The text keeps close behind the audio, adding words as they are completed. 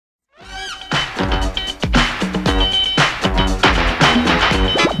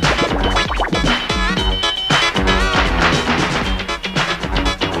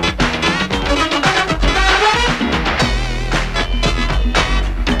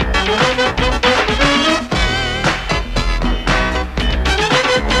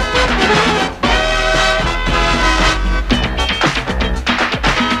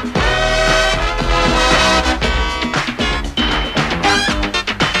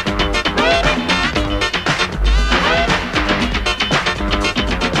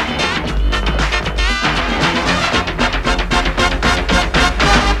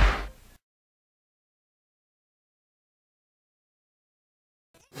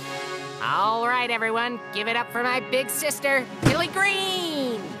All right, everyone, give it up for my big sister, Billy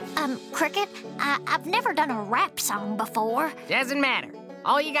Green. Cricket, I've never done a rap song before. Doesn't matter.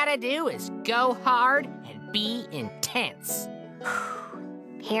 All you gotta do is go hard and be intense.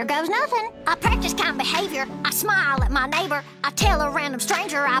 Here goes nothing. I practice kind behavior. I smile at my neighbor. I tell a random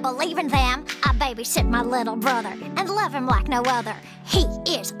stranger I believe in them. I babysit my little brother and love him like no other. He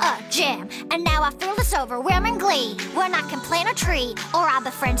is a gem. And now I feel this overwhelming glee when I can plant a tree, or I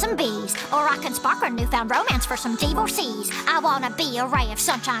befriend some bees, or I can spark a newfound romance for some divorcees. I want to be a ray of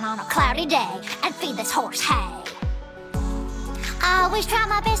sunshine on a cloudy day and feed this horse hay. I always try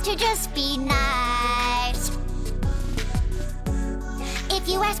my best to just be nice. If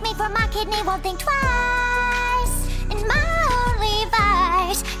you ask me for my kidney, won't think twice. And my only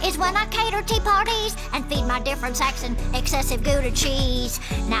vice is when I cater tea parties and feed my different Saxon excessive Gouda cheese.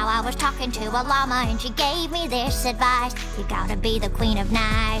 Now I was talking to a llama and she gave me this advice: you gotta be the queen of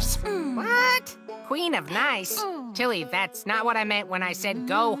nice. What? Queen of nice? Tilly, that's not what I meant when I said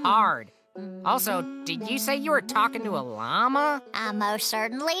go hard. Also, did you say you were talking to a llama? I most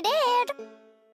certainly did.